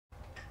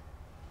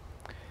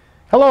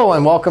Hello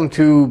and welcome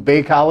to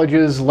Bay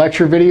College's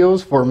lecture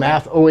videos for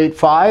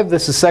MATH085.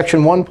 This is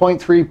section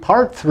 1.3,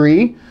 part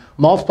 3,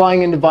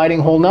 multiplying and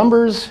dividing whole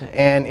numbers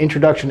and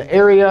introduction to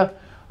area.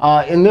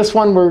 In this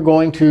one, we're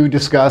going to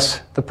discuss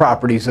the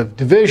properties of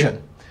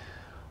division.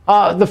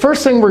 The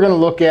first thing we're going to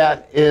look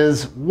at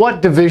is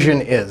what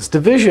division is.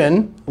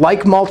 Division,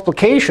 like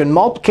multiplication,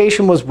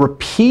 multiplication was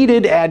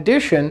repeated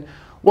addition.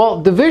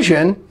 Well,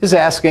 division is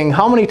asking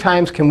how many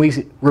times can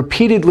we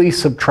repeatedly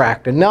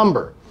subtract a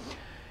number.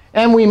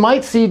 And we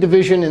might see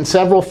division in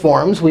several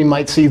forms. We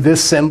might see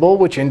this symbol,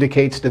 which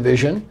indicates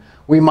division.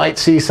 We might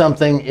see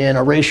something in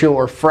a ratio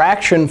or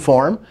fraction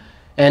form.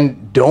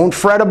 And don't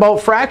fret about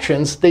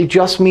fractions. They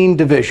just mean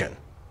division.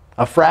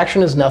 A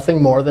fraction is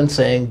nothing more than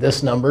saying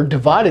this number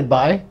divided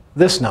by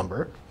this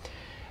number.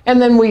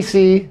 And then we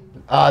see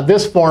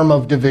this form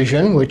of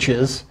division, which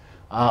is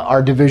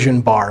our division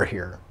bar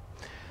here.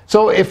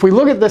 So if we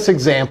look at this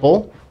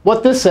example,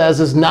 what this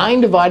says is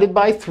 9 divided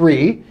by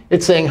 3.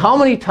 It's saying how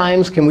many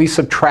times can we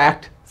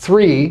subtract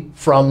 3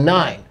 from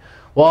 9?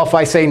 Well, if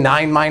I say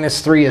 9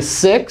 minus 3 is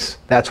 6,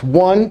 that's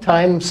 1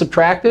 time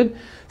subtracted.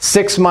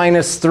 6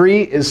 minus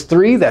 3 is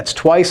 3. That's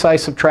twice I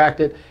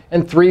subtracted.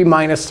 And 3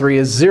 minus 3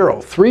 is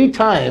 0. 3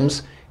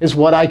 times is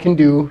what I can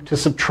do to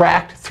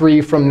subtract 3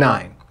 from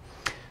 9.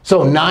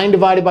 So 9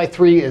 divided by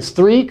 3 is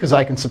 3, because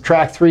I can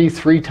subtract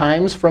 3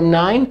 times from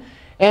 9.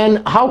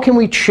 And how can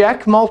we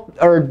check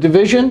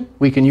division?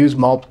 We can use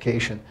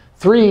multiplication.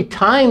 3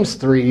 times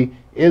 3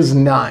 is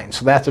 9.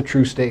 So that's a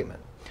true statement.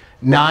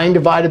 9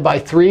 divided by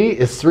 3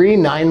 is 3.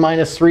 9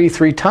 minus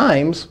 3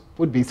 times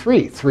would be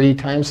 3. 3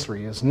 times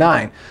 3 is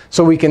 9.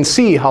 So we can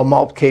see how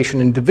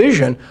multiplication and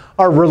division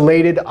are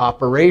related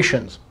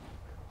operations.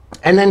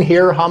 And then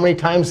here, how many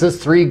times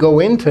does 3 go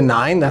into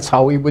 9? That's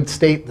how we would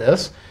state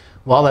this.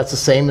 Well, that's the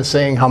same as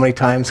saying how many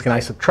times can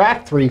I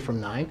subtract 3 from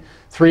 9.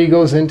 3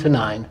 goes into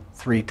 9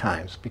 3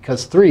 times,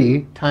 because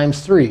 3 times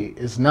 3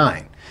 is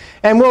 9.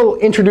 And we'll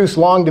introduce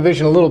long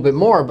division a little bit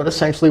more, but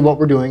essentially what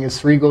we're doing is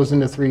 3 goes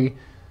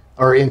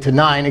into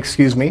 9,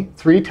 excuse me,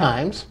 3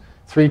 times.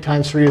 3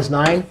 times 3 is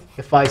 9.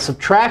 If I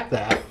subtract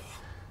that,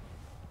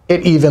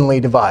 it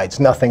evenly divides.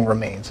 Nothing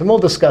remains. And we'll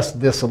discuss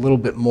this a little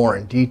bit more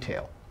in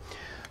detail.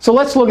 So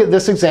let's look at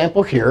this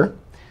example here.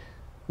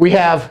 We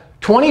have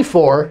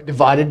 24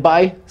 divided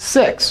by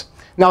 6.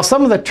 Now,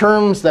 some of the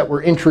terms that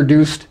were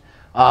introduced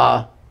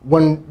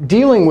when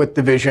dealing with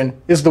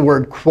division is the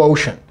word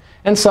quotient.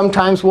 And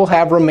sometimes we'll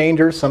have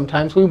remainders,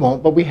 sometimes we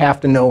won't, but we have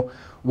to know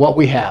what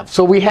we have.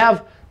 So we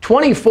have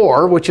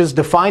 24, which is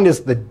defined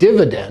as the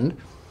dividend,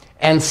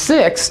 and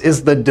 6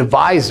 is the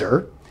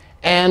divisor.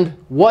 And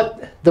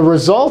what the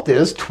result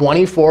is,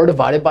 24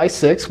 divided by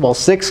 6. Well,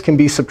 6 can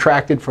be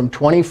subtracted from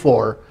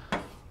 24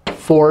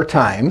 4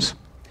 times.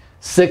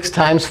 6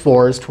 times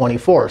 4 is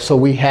 24. So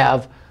we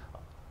have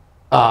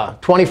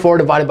 24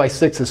 divided by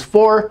 6 is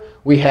 4.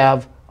 We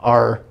have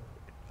our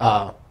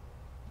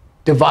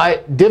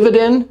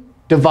dividend,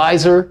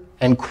 divisor,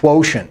 and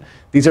quotient.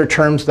 These are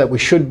terms that we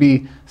should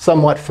be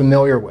somewhat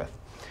familiar with.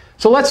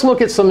 So let's look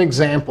at some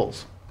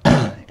examples.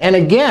 And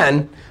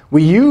again,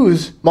 we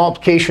use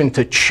multiplication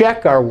to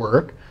check our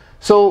work.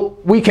 So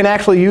we can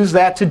actually use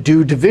that to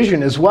do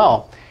division as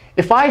well.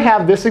 If I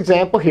have this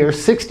example here,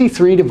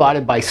 63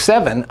 divided by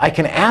 7, I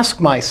can ask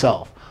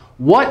myself,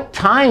 what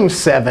times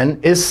 7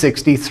 is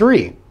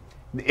 63?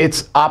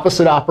 It's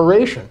opposite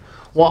operation.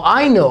 Well,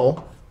 I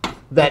know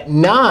that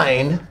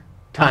 9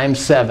 times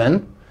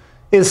 7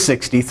 is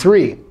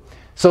 63.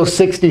 So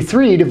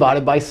 63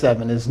 divided by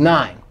 7 is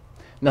 9.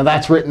 Now,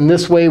 that's written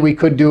this way. We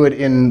could do it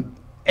in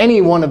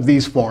any one of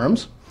these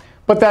forms.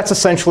 But that's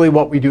essentially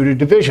what we do to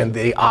division,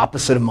 the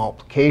opposite of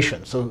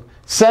multiplication. So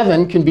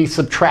 7 can be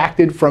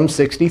subtracted from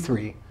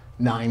 63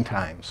 9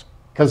 times,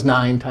 because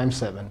 9 times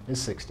 7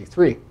 is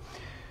 63.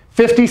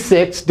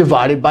 56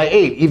 divided by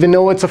 8. Even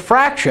though it's a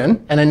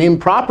fraction, and an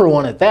improper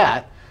one at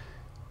that,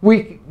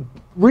 we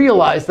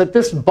realize that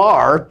this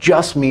bar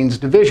just means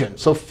division.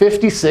 So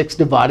 56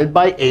 divided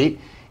by 8.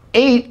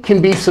 8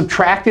 can be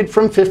subtracted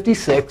from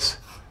 56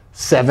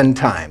 7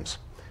 times.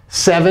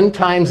 7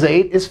 times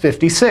 8 is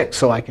 56,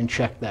 so I can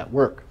check that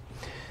work.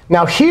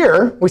 Now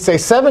here, we say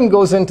 7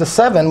 goes into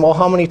 7. Well,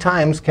 how many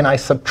times can I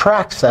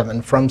subtract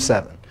 7 from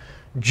 7?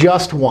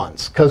 Just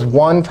once, because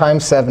 1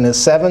 times 7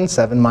 is 7.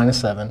 7 minus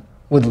 7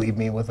 would leave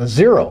me with a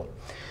 0.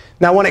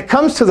 Now, when it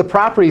comes to the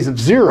properties of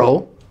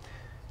 0,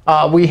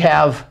 we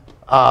have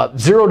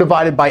 0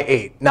 divided by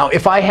 8. Now,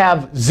 if I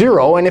have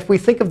 0, and if we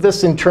think of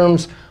this in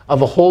terms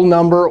of a whole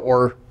number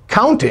or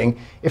counting,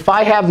 if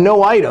I have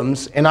no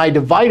items and I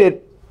divide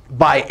it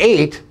by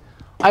 8,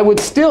 I would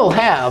still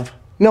have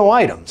no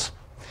items.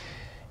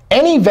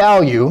 Any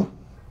value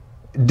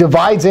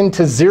divides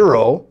into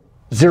 0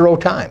 0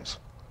 times.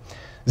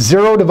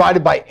 0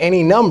 divided by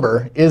any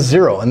number is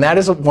 0. And that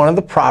is one of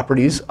the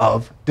properties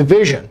of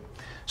division.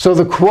 So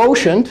the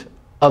quotient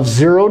of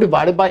 0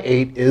 divided by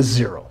 8 is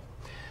 0.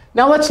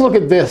 Now let's look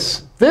at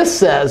this. This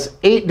says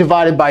 8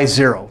 divided by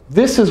 0.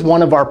 This is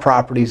one of our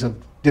properties of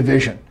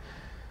division.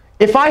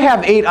 If I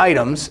have 8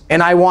 items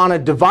and I want to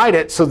divide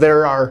it so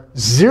there are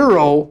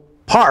 0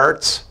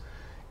 parts,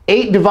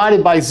 8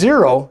 divided by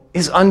 0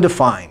 is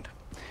undefined.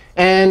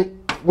 And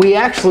we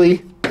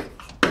actually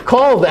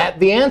call that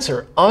the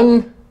answer,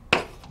 undefined.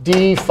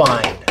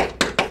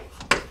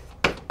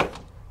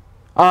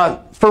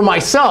 For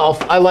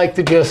myself, I like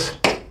to just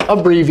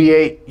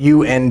abbreviate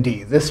UND.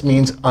 This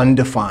means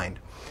undefined.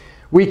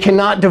 We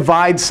cannot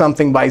divide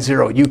something by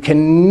 0. You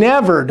can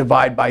never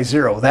divide by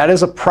 0. That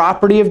is a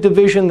property of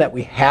division that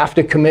we have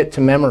to commit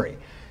to memory.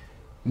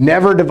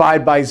 Never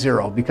divide by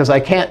 0, because I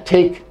can't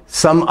take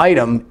some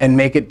item and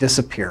make it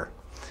disappear.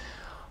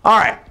 All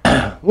right,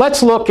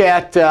 let's look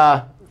at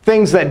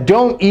things that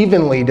don't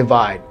evenly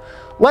divide.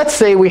 Let's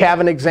say we have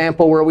an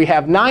example where we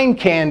have 9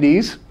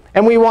 candies,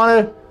 and we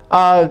want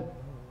to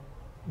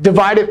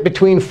divide it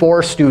between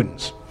 4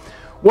 students.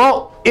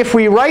 Well, if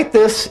we write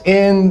this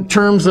in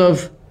terms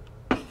of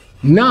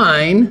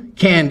 9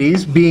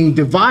 candies being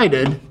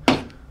divided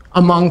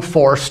among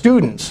 4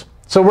 students.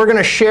 So we're going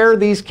to share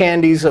these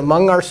candies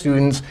among our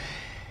students.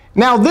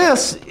 Now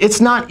this,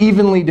 it's not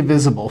evenly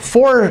divisible.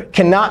 4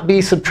 cannot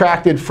be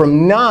subtracted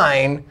from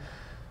 9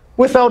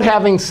 without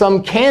having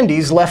some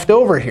candies left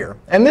over here.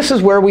 And this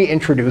is where we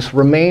introduce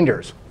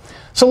remainders.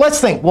 So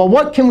let's think, well,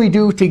 what can we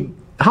do to,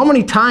 how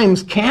many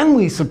times can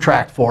we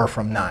subtract 4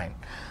 from 9?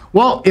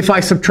 Well, if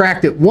I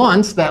subtract it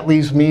once, that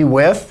leaves me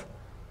with,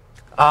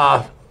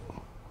 oh,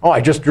 I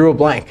just drew a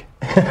blank,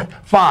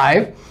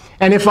 5.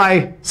 And if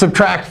I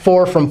subtract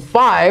 4 from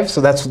 5, so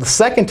that's the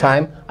second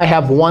time, I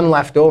have 1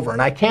 left over.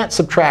 And I can't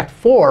subtract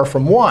 4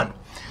 from 1.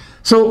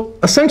 So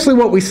essentially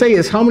what we say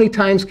is, how many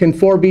times can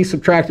 4 be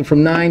subtracted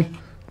from 9?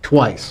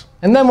 Twice.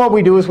 And then what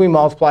we do is we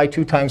multiply.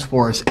 2 times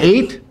 4 is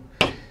 8.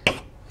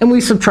 And we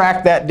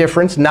subtract that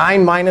difference.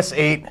 9 minus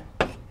 8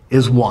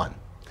 is 1.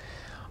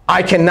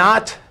 I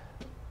cannot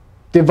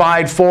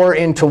divide 4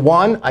 into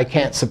 1. I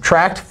can't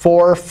subtract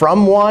 4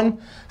 from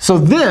 1. So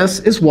this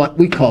is what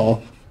we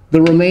call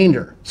the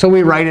remainder. So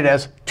we write it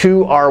as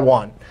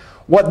 2R1.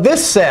 What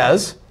this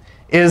says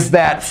is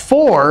that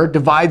 4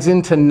 divides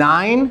into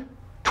 9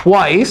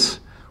 twice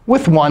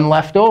with 1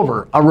 left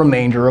over, a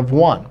remainder of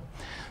 1.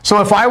 So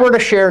if I were to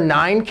share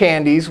 9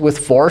 candies with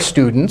 4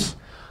 students,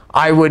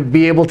 I would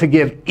be able to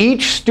give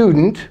each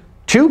student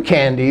 2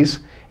 candies,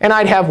 and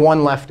I'd have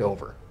 1 left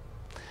over.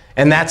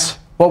 And that's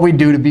what we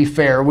do to be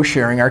fair with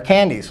sharing our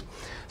candies.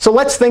 So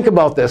let's think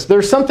about this.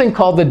 There's something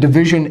called the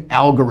division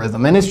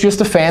algorithm. And it's just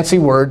a fancy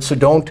word, so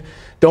don't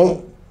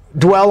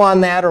dwell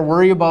on that or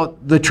worry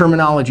about the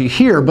terminology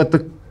here. But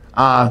the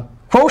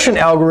quotient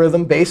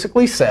algorithm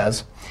basically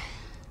says,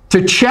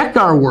 to check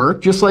our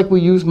work, just like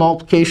we used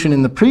multiplication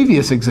in the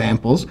previous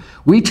examples,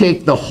 we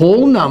take the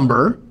whole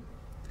number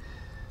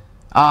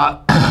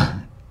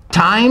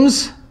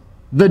times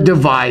the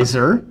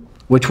divisor,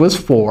 which was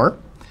 4,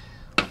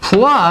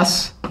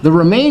 plus the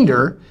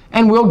remainder,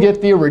 and we'll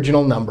get the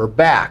original number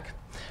back.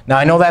 Now,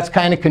 I know that's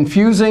kind of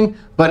confusing,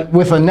 but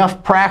with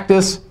enough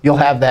practice, you'll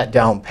have that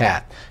down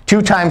pat.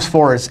 2 times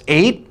 4 is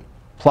 8,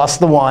 plus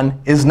the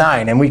 1 is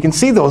 9. And we can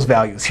see those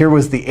values. Here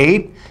was the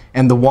 8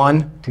 and the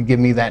 1 to give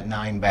me that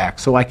 9 back.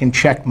 So I can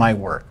check my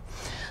work.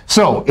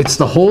 So it's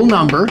the whole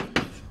number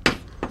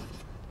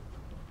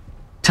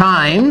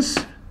times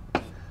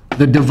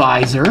the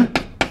divisor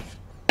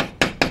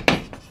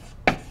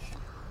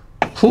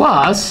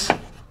plus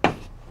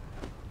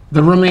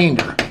the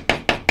remainder.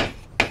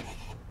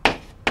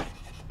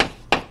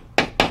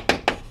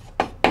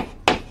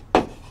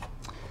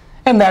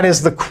 And that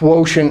is the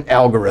quotient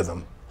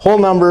algorithm. Whole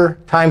number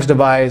times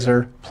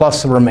divisor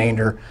plus the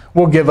remainder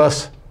will give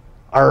us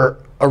our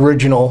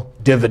original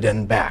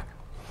dividend back.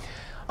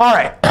 All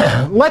right,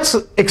 let's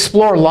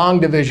explore long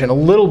division a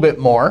little bit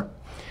more.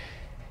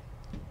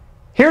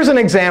 Here's an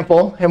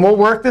example, and we'll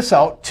work this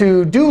out.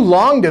 To do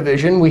long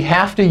division, we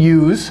have to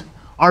use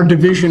our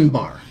division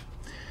bar.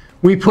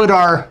 We put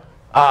our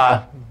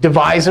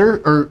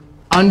divisor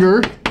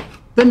under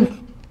the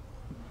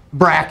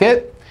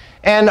bracket,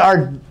 and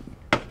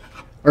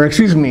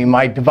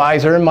my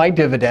divisor and my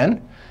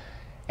dividend.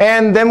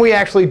 And then we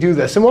actually do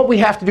this. And what we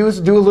have to do is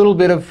do a little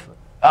bit of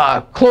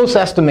close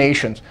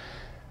estimations.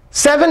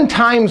 7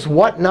 times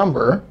what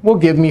number will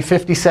give me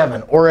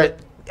 57, or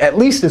at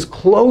least as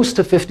close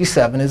to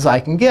 57 as I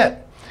can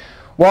get?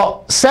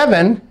 Well,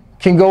 7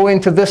 can go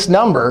into this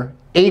number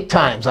 8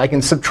 times. I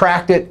can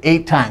subtract it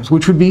 8 times,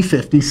 which would be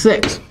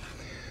 56.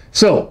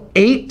 So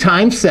 8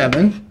 times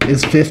 7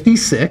 is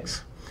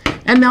 56.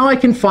 And now I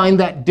can find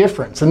that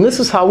difference. And this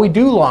is how we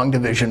do long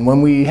division.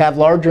 When we have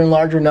larger and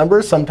larger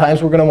numbers,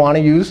 sometimes we're going to want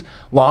to use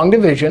long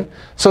division.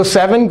 So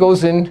 7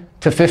 goes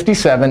into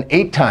 57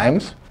 8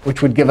 times,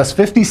 which would give us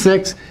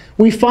 56.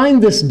 We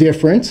find this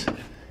difference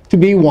to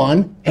be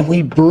 1, and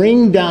we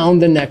bring down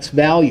the next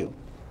value.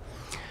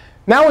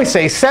 Now we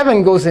say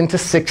 7 goes into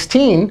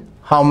 16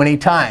 how many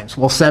times?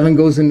 Well, 7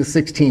 goes into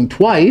 16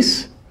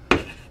 twice,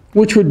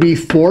 which would be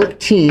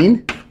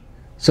 14.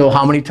 So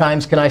how many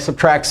times can I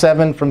subtract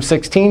 7 from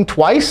 16?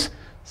 Twice.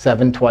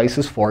 7 twice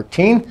is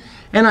 14.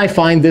 And I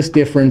find this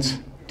difference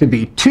to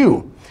be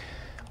 2.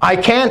 I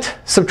can't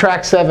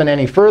subtract 7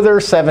 any further.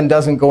 7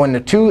 doesn't go into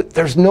 2.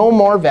 There's no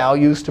more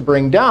values to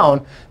bring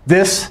down.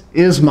 This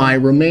is my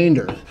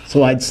remainder.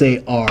 So I'd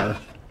say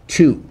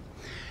R2.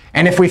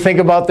 And if we think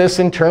about this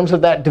in terms of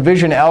that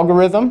division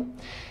algorithm,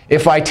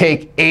 if I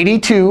take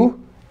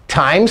 82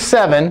 times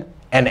 7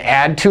 and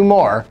add 2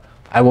 more,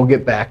 I will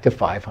get back to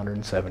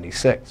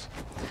 576.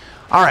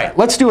 All right,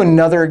 let's do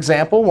another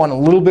example, one a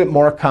little bit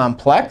more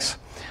complex.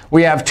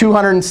 We have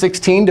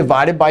 216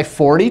 divided by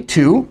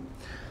 42.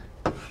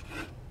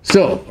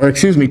 So, or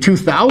excuse me,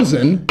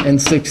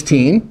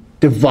 2016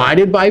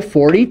 divided by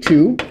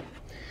 42.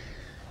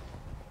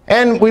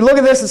 And we look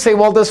at this and say,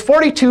 well, does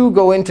 42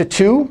 go into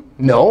 2?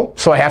 No.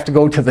 So I have to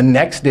go to the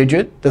next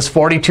digit. Does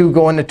 42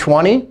 go into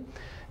 20?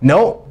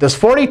 No. Does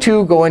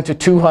 42 go into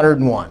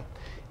 201?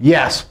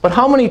 Yes. But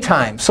how many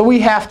times? So we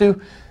have to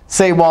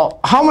say, well,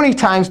 how many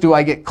times do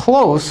I get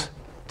close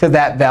to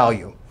that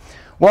value?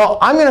 Well,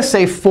 I'm going to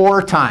say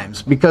 4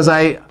 times, because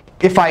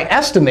if I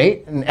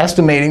estimate, and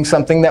estimating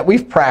something that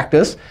we've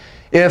practiced,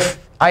 if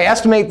I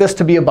estimate this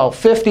to be about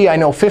 50, I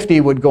know 50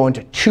 would go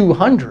into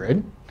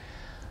 200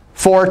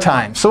 4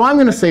 times. So I'm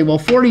going to say, well,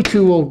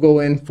 42 will go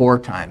in 4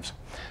 times.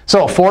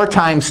 So 4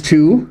 times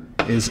 2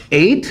 is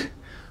 8.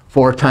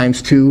 4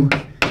 times 2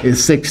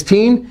 is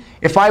 16.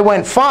 If I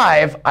went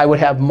 5, I would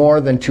have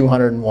more than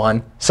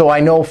 201. So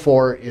I know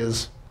 4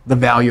 is the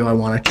value I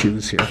want to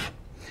choose here.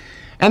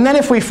 And then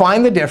if we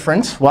find the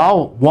difference,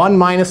 well, 1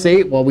 minus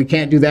 8, well, we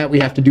can't do that. We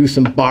have to do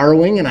some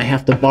borrowing. And I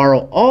have to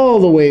borrow all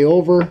the way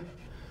over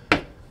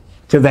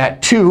to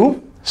that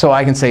 2. So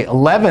I can say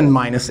 11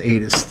 minus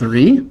 8 is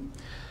 3.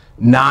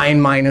 9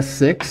 minus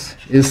 6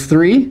 is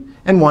 3.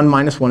 And 1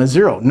 minus 1 is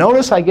 0.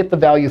 Notice I get the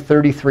value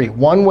 33.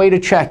 One way to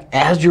check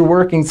as you're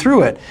working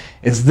through it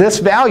is this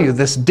value,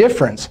 this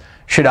difference,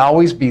 should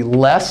always be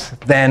less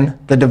than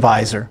the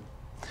divisor.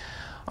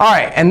 All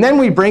right, and then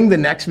we bring the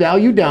next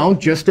value down,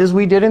 just as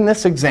we did in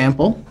this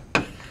example.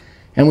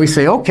 And we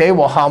say, OK,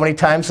 well, how many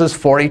times does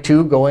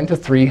 42 go into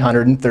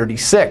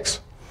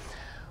 336?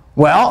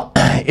 Well,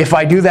 if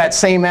I do that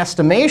same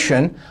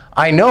estimation,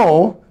 I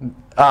know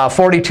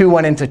 42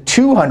 went into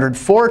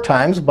 204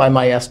 times by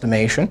my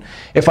estimation.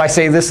 If I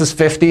say this is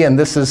 50 and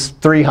this is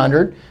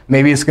 300,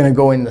 maybe it's going to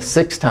go into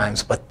 6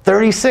 times. But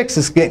 36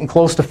 is getting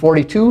close to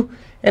 42.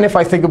 And if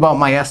I think about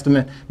my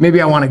estimate,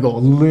 maybe I want to go a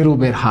little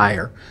bit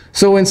higher.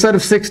 So instead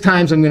of 6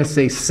 times, I'm going to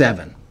say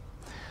 7.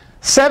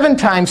 7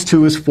 times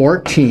 2 is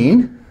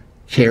 14.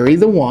 Carry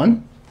the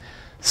 1.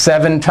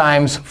 7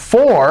 times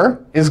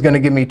 4 is going to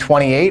give me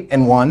 28.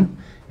 And 1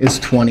 is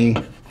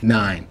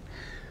 29.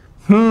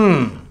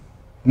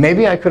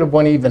 Maybe I could have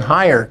went even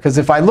higher. Because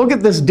if I look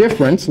at this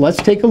difference, let's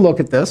take a look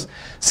at this.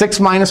 6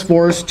 minus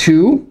 4 is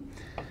 2.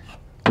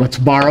 Let's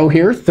borrow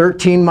here.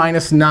 13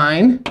 minus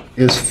 9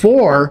 is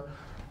 4.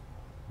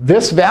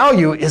 This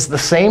value is the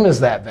same as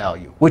that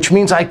value, which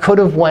means I could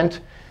have went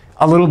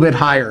a little bit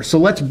higher. So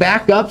let's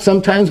back up.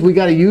 Sometimes we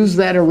got to use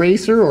that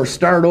eraser or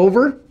start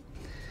over.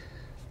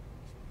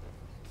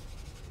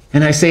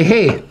 And I say,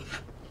 hey,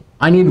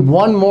 I need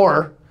one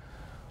more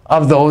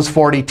of those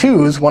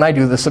 42s when I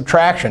do the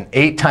subtraction.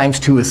 8 times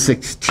 2 is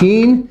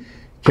 16.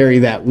 Carry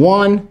that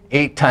 1.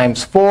 8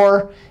 times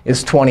 4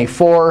 is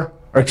 24,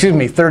 or excuse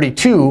me,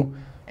 32.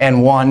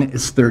 And 1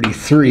 is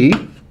 33.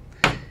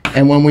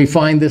 And when we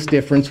find this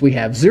difference, we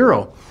have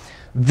 0.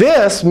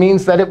 This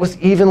means that it was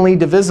evenly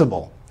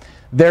divisible.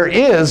 There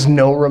is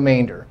no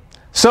remainder.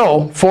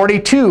 So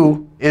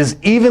 42 is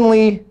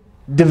evenly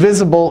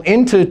divisible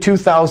into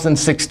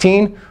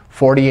 2016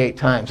 48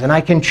 times. And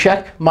I can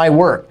check my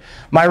work.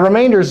 My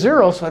remainder is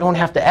 0, so I don't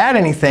have to add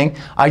anything.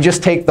 I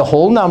just take the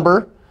whole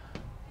number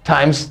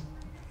times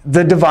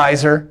the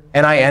divisor,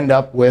 and I end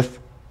up with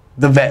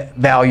the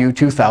value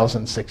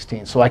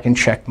 2016. So I can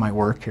check my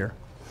work here.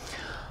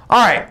 All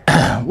right,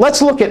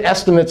 let's look at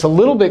estimates a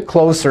little bit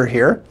closer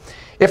here.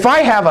 If I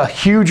have a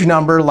huge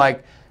number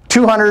like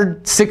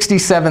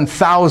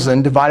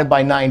 267,000 divided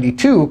by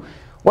 92,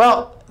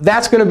 well,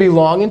 that's going to be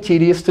long and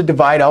tedious to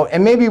divide out.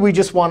 And maybe we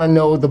just want to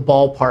know the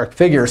ballpark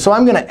figure. So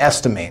I'm going to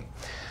estimate.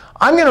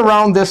 I'm going to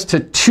round this to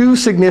 2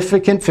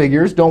 significant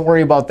figures. Don't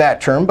worry about that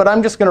term. But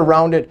I'm just going to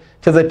round it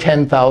to the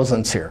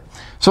 10,000s here.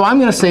 So I'm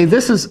going to say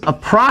this is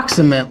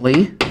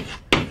approximately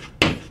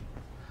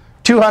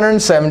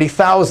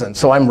 270,000.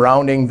 So I'm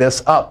rounding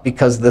this up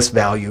because this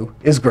value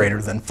is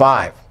greater than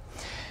 5.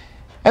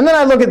 And then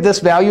I look at this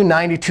value,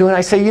 92, and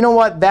I say, you know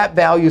what? That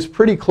value is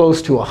pretty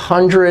close to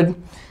 100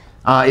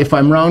 if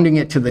I'm rounding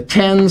it to the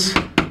tens.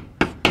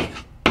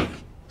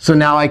 So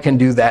now I can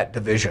do that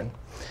division.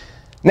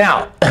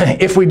 Now,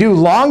 if we do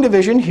long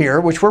division here,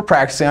 which we're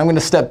practicing, I'm going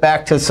to step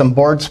back to some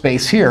board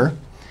space here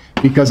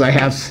because I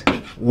have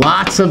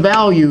lots of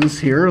values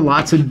here,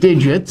 lots of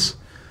digits.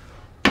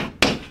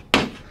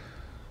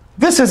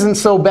 This isn't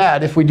so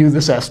bad if we do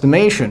this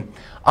estimation.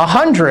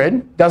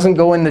 100 doesn't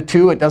go into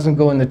 2. It doesn't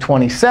go into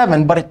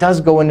 27. But it does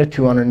go into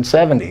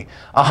 270.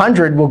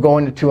 100 will go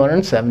into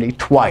 270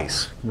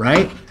 twice,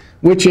 right?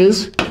 Which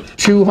is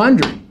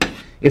 200.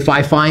 If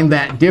I find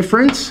that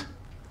difference,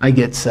 I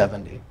get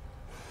 70.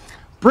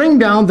 Bring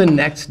down the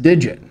next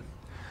digit.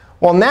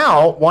 Well,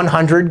 now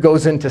 100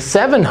 goes into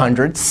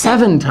 700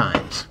 7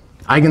 times.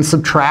 I can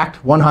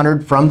subtract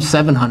 100 from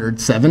 700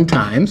 7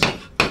 times.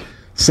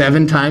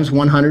 7 times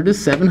 100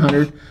 is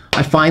 700.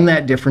 I find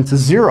that difference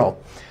is 0.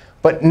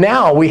 But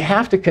now we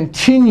have to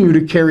continue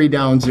to carry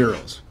down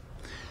zeros.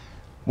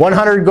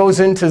 100 goes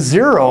into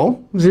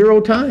 0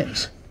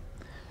 times.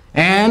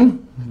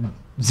 And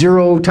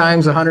 0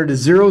 times 100 is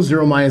 0.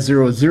 0 minus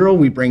 0 is 0.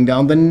 We bring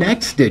down the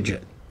next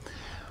digit.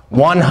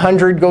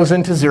 100 goes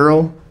into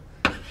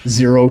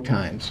 0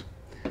 times.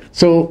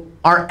 So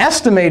our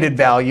estimated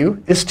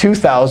value is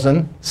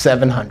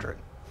 2,700.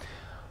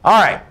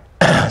 All right.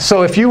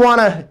 So if you want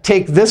to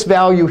take this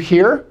value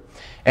here,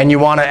 and you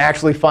want to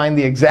actually find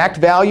the exact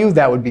value,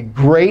 that would be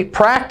great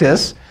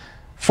practice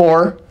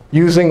for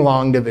using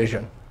long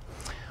division.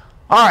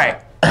 All right.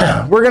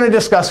 We're going to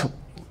discuss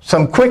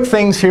some quick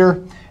things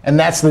here. And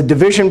that's the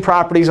division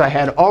properties. I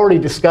had already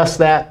discussed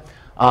that.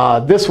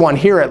 This one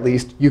here, at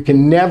least, you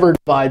can never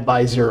divide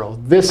by 0.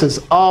 This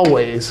is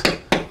always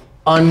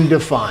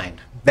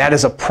undefined. That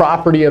is a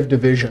property of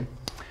division.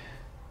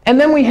 And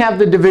then we have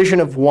the division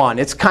of 1.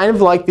 It's kind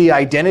of like the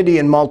identity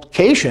in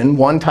multiplication.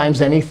 1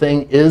 times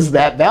anything is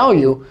that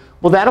value.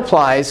 Well, that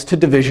applies to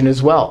division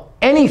as well.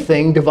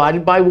 Anything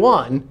divided by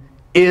 1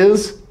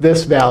 is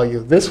this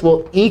value. This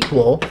will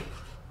equal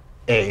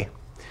a.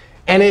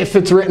 And if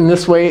it's written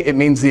this way, it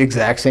means the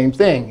exact same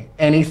thing.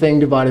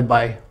 Anything divided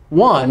by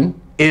 1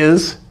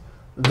 is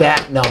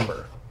that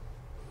number.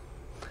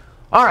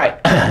 All right.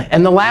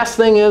 And the last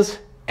thing is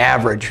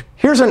average.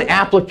 Here's an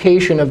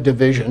application of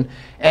division.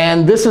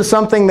 And this is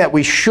something that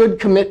we should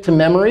commit to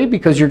memory,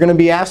 because you're going to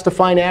be asked to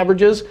find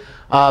averages.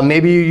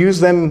 Maybe you use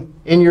them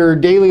in your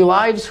daily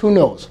lives. Who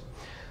knows?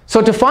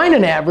 So to find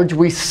an average,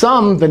 we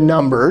sum the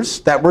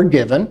numbers that we're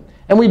given,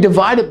 and we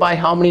divide it by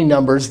how many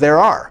numbers there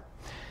are.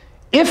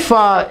 If,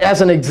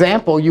 as an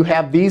example, you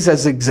have these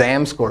as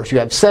exam scores, you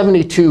have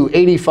 72,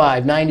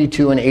 85,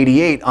 92, and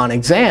 88 on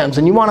exams,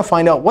 and you want to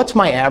find out what's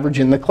my average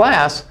in the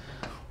class,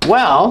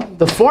 well,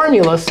 the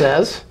formula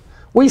says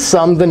we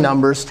sum the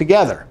numbers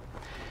together.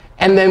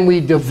 And then we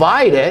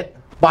divide it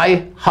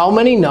by how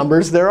many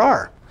numbers there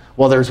are.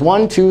 Well, there's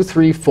 1, 2,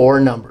 3, 4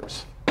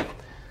 numbers.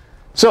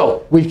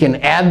 So we can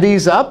add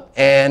these up.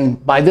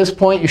 And by this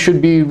point, you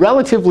should be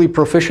relatively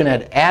proficient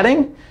at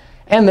adding.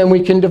 And then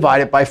we can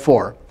divide it by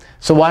 4.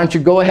 So why don't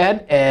you go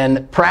ahead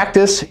and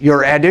practice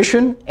your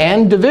addition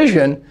and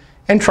division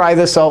and try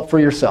this out for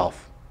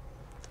yourself.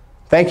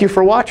 Thank you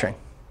for watching.